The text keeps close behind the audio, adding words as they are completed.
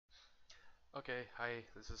Okay, hi,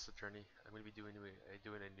 this is Saturni. I'm going to be doing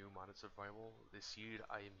a new modded survival. The seed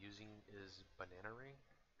I am using is Bananarine.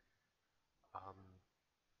 Um,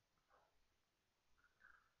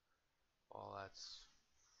 well, that's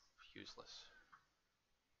useless.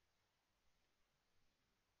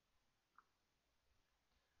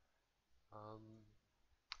 Um,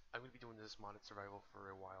 I'm going to be doing this modded survival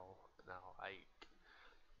for a while now. I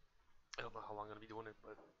don't know how long I'm going to be doing it,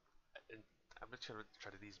 but and I'm just going to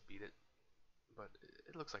try to at least beat it. But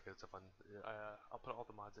it looks like it's a fun. I'll put all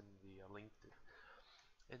the mods in the link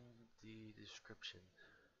in the description.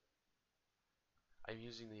 I'm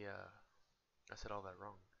using the. I said all that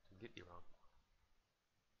wrong, completely wrong.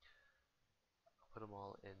 Put them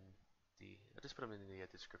all in the. I just put them in the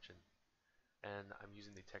description, and I'm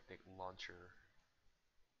using the Technic Launcher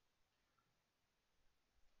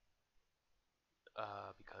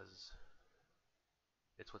because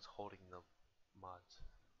it's what's holding the mods.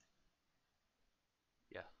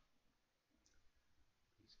 Yeah,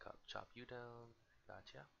 please chop you down.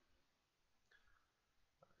 Gotcha.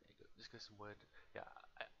 Okay, just get some wood. Yeah,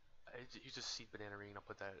 I use a seed banana ring. I'll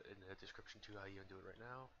put that in the description too. How you do it right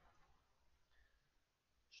now?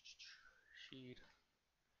 Sheet.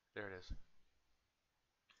 There it is.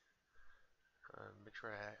 Make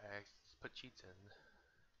sure I put cheats in.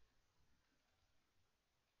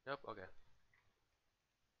 Yep. Okay.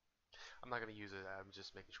 I'm not gonna use it. I'm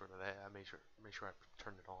just making sure that I make sure I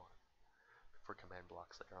turn it on for command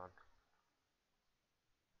blocks later on.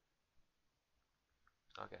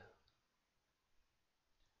 Okay.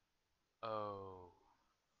 Oh.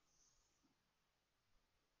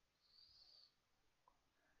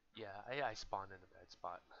 Yeah, I spawned in a bad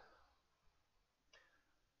spot.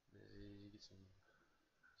 Get some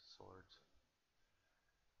swords.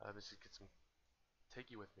 Let's just get some.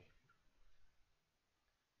 Take you with me.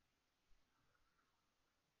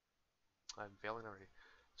 I'm failing already.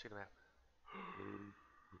 Check the map.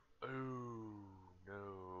 Oh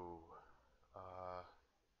no. Uh,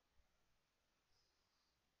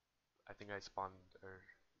 I think I spawned or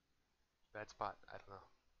bad spot. I don't know.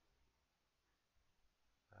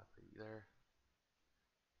 Are you there?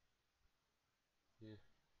 Yeah.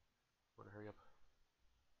 Wanna hurry up?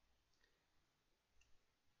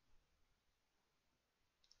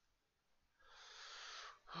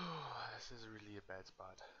 This is really a bad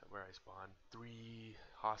spot where I spawned. 3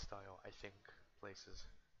 hostile, I think, places.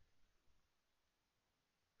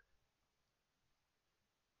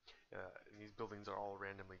 These buildings are all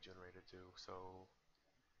randomly generated too, so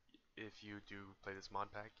if you do play this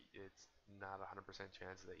mod pack, it's not a 100%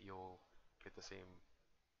 chance that you'll get the same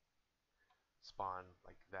spawn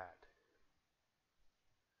like that.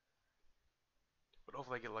 But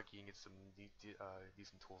hopefully I get lucky and get some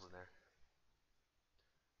decent tools in there.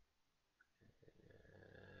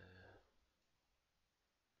 Uh,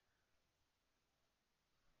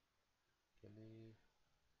 give me...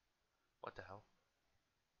 What the hell?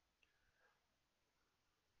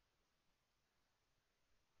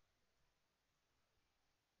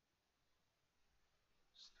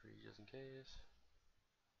 Just 3 just in case.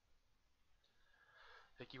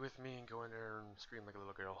 Take you with me and go in there and scream like a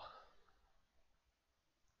little girl.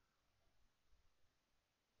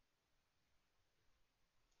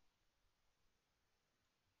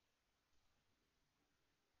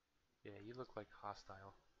 Yeah, you look like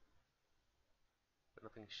hostile, but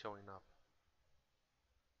nothing's showing up.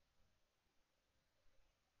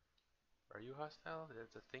 Are you hostile?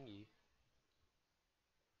 It's a thingy.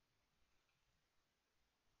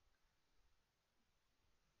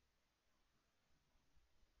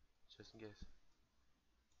 Just in case.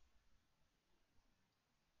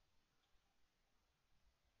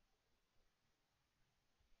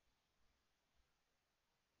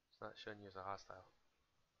 It's not showing you as a hostile.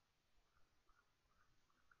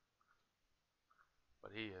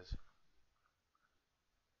 But he is.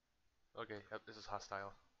 Okay, yep, this is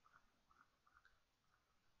hostile.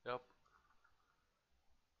 Yep.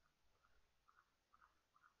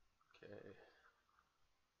 Okay.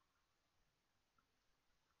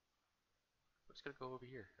 I'm just gonna go over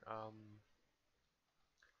here. Gonna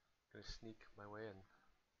sneak my way in.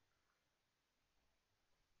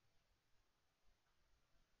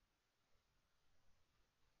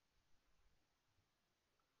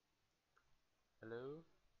 Hello?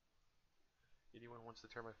 Anyone wants to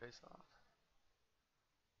tear my face off?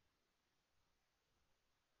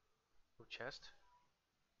 No chest?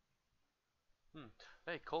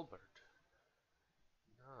 Hey, Colbert.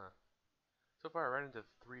 Nah. So far, I ran into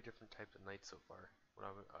 3 different types of knights so far when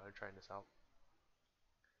I'm trying this out.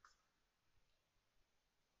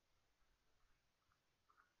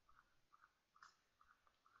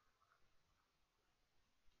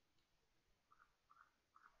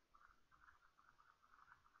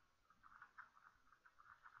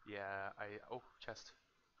 Yeah, oh, chest.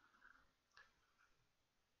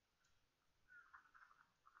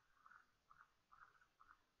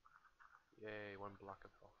 Yay, one block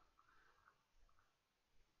of health.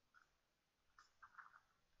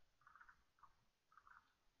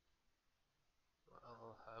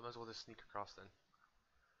 Well, I might as well just sneak across then.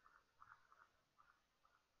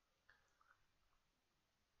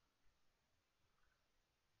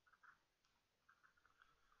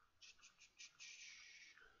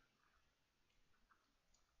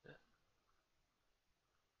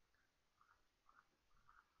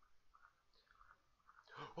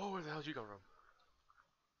 Oh, where the hell did you come from?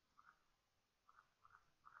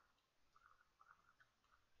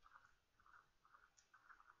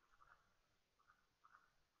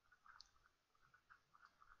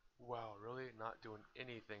 Wow, really? Not doing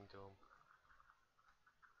anything to him.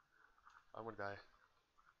 I'm gonna die.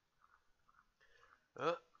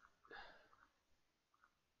 Uh.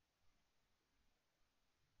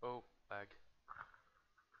 Oh, lag.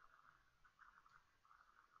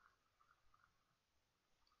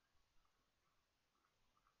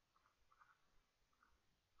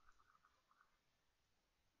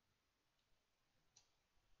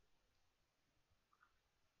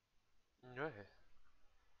 Okay.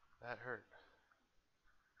 That hurt.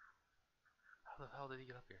 How the hell did he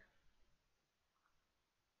get up here?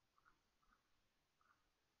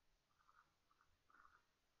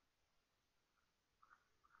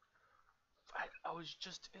 I was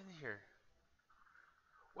just in here.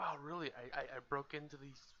 Wow, really? I broke into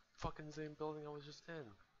the fucking same building I was just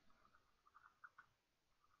in.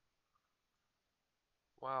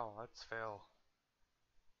 Wow, that's fail.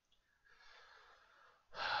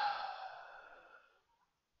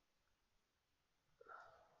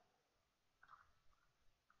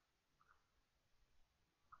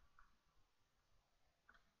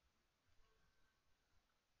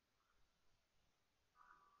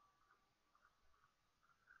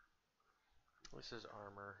 This is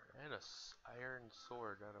armor and a iron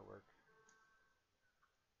sword. That'll work.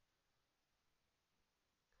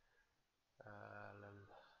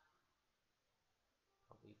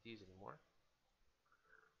 Don't need these anymore.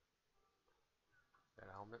 Got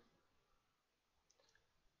a helmet.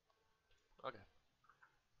 Okay.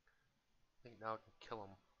 I think now I can kill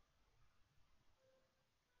him.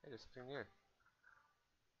 Hey, there's something here.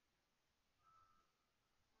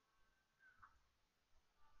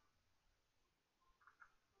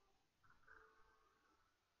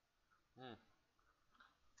 Hmm.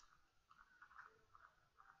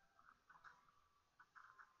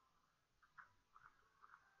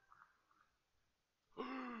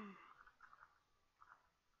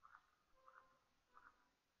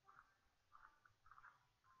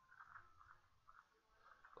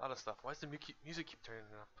 A lot of stuff. Why does the music keep turning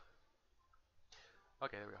up?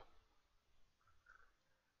 Okay, there we go.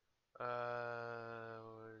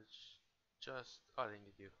 Just. Oh, I didn't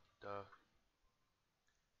get you. Duh.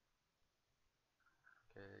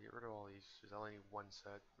 Okay, get rid of all these. There's only one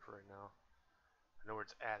set for right now. I know where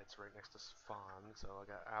it's at. It's right next to spawn, so I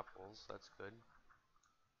got apples. That's good.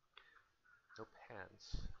 No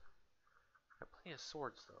pants. Got plenty of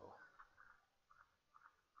swords though.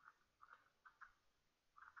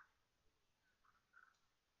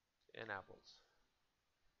 And apples.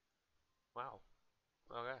 Wow.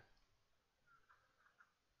 Okay.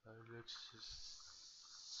 Let's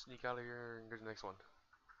just sneak out of here and go to the next one.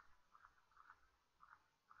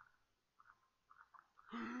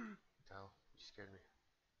 Hell, you scared me.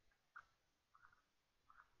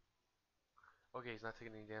 Okay, he's not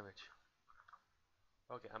taking any damage.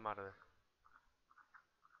 Okay, I'm out of there.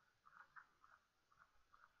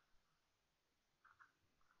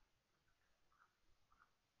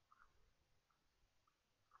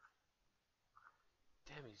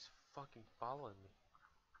 Damn, he's fucking following me.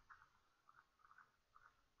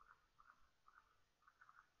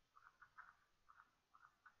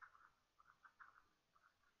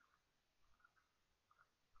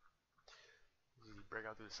 Does he break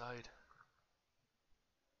out through the side?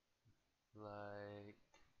 Like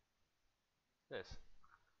this.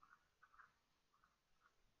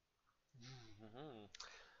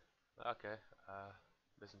 Okay,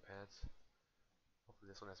 missing pants. Hopefully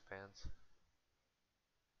this one has pants.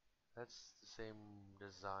 That's the same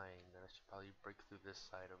design. I should probably break through this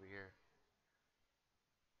side over here.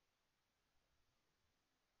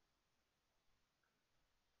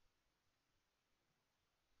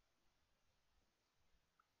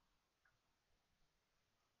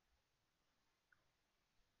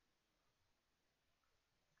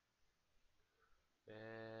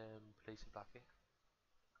 And place it back here.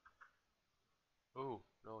 Oh,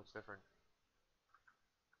 no, it's different.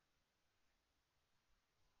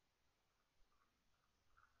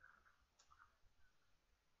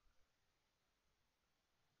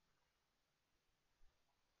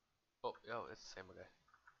 Oh, yo, it's the same guy.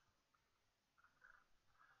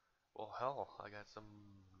 Well, hell, I got some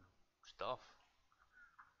stuff.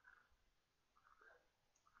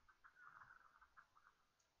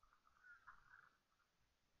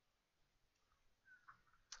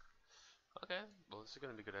 Okay, well, this is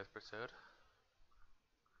gonna be a good episode.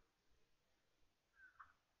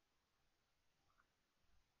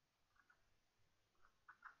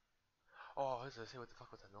 Oh, I was gonna say, what the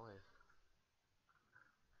fuck was that noise?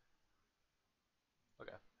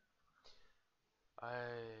 Okay. I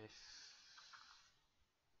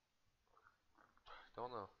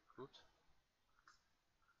don't know. Oops.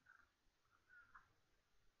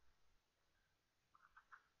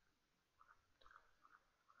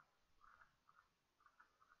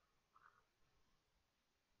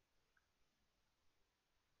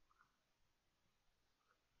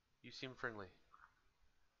 You seem friendly.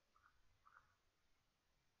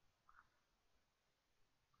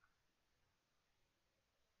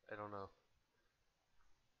 I don't know.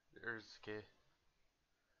 There's okay.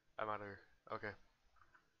 I'm out of here. Okay.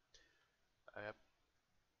 I have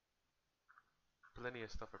plenty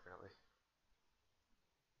of stuff apparently.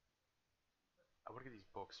 I want to get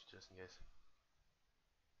these books just in case.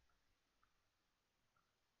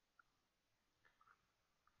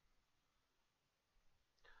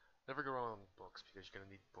 Never go wrong with books because you're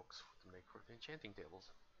gonna need books to make for the enchanting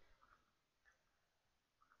tables.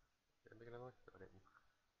 Did I make another one? No, I didn't.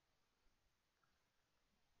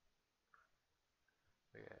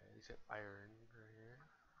 Okay, these have iron right here.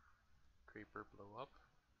 Creeper blow up.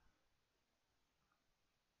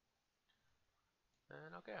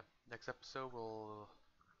 And okay, next episode we'll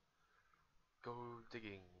go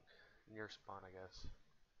digging near spawn, I guess.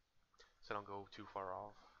 So I don't go too far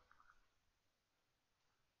off.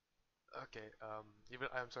 Okay, even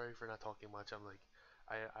I'm sorry for not talking much. I'm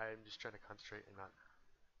just trying to concentrate and not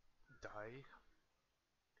die.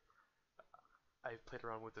 I've played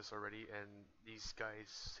around with this already, and these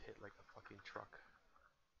guys hit like a fucking truck.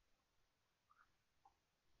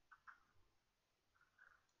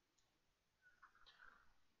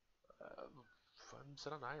 I'm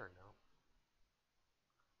set on iron now.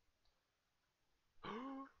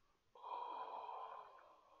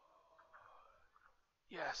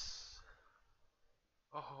 Yes!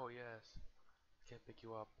 Oh, yes. Can't pick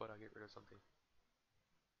you up, but I'll get rid of something.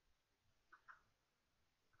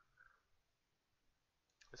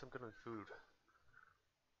 Guess I'm good on food.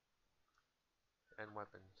 And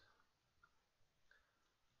weapons.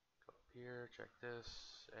 Go up here, check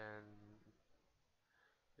this, and...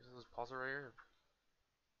 Is this pause right here?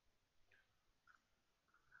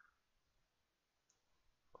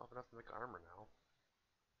 I'll have enough to make armor now.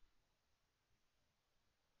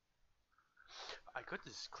 I could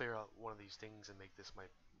just clear out one of these things and make this my...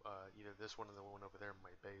 either this one or the one over there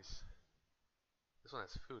my base. This one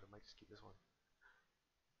has food, I might just keep this one.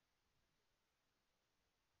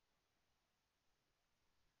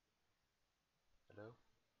 Hello?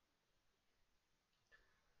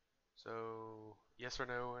 So, yes or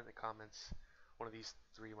no in the comments. One of these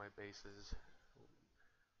three my bases.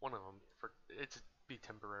 One of them, for it's be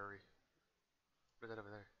temporary. What is that over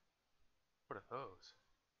there? What are those?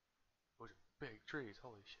 Those are big trees,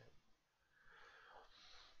 holy shit.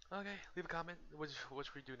 Okay, leave a comment. What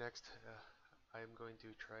should we do next? I'm going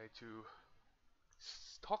to try to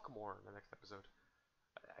talk more in the next episode.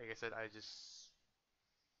 Like I said, I just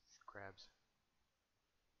crabs.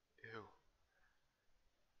 Ew.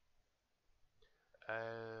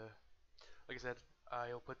 Like I said,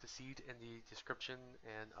 I'll put the seed in the description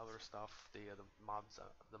and other stuff. The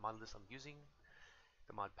mod list I'm using,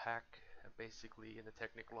 the mod pack, basically in the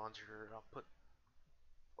Technic Launcher. I'll put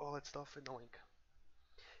all that stuff in the link.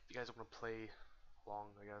 If you guys want to play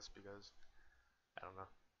along, I guess, because I don't know.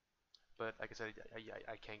 But like I said,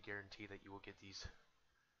 I can't guarantee that you will get these.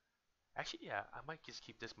 Actually, yeah, I might just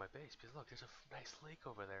keep this my base because look, there's a nice lake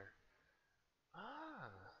over there.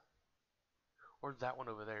 Ah, or that one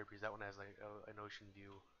over there because that one has like an ocean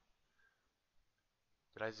view.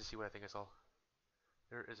 Did I just see what I think I saw?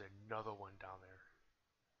 There is another one down there.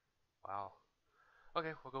 Wow.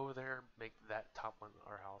 Okay, we'll go over there, make that top one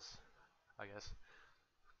our house, I guess.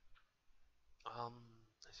 Um,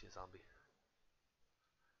 I see a zombie.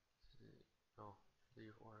 No, 3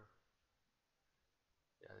 or 4.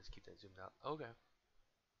 Yeah, let's keep that zoomed out. Okay.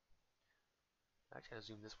 Actually, I'll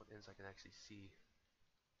zoom this one in so I can actually see.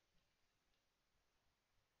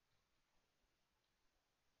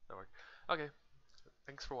 That worked. Okay,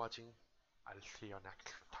 thanks for watching. I'll see you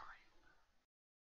next time.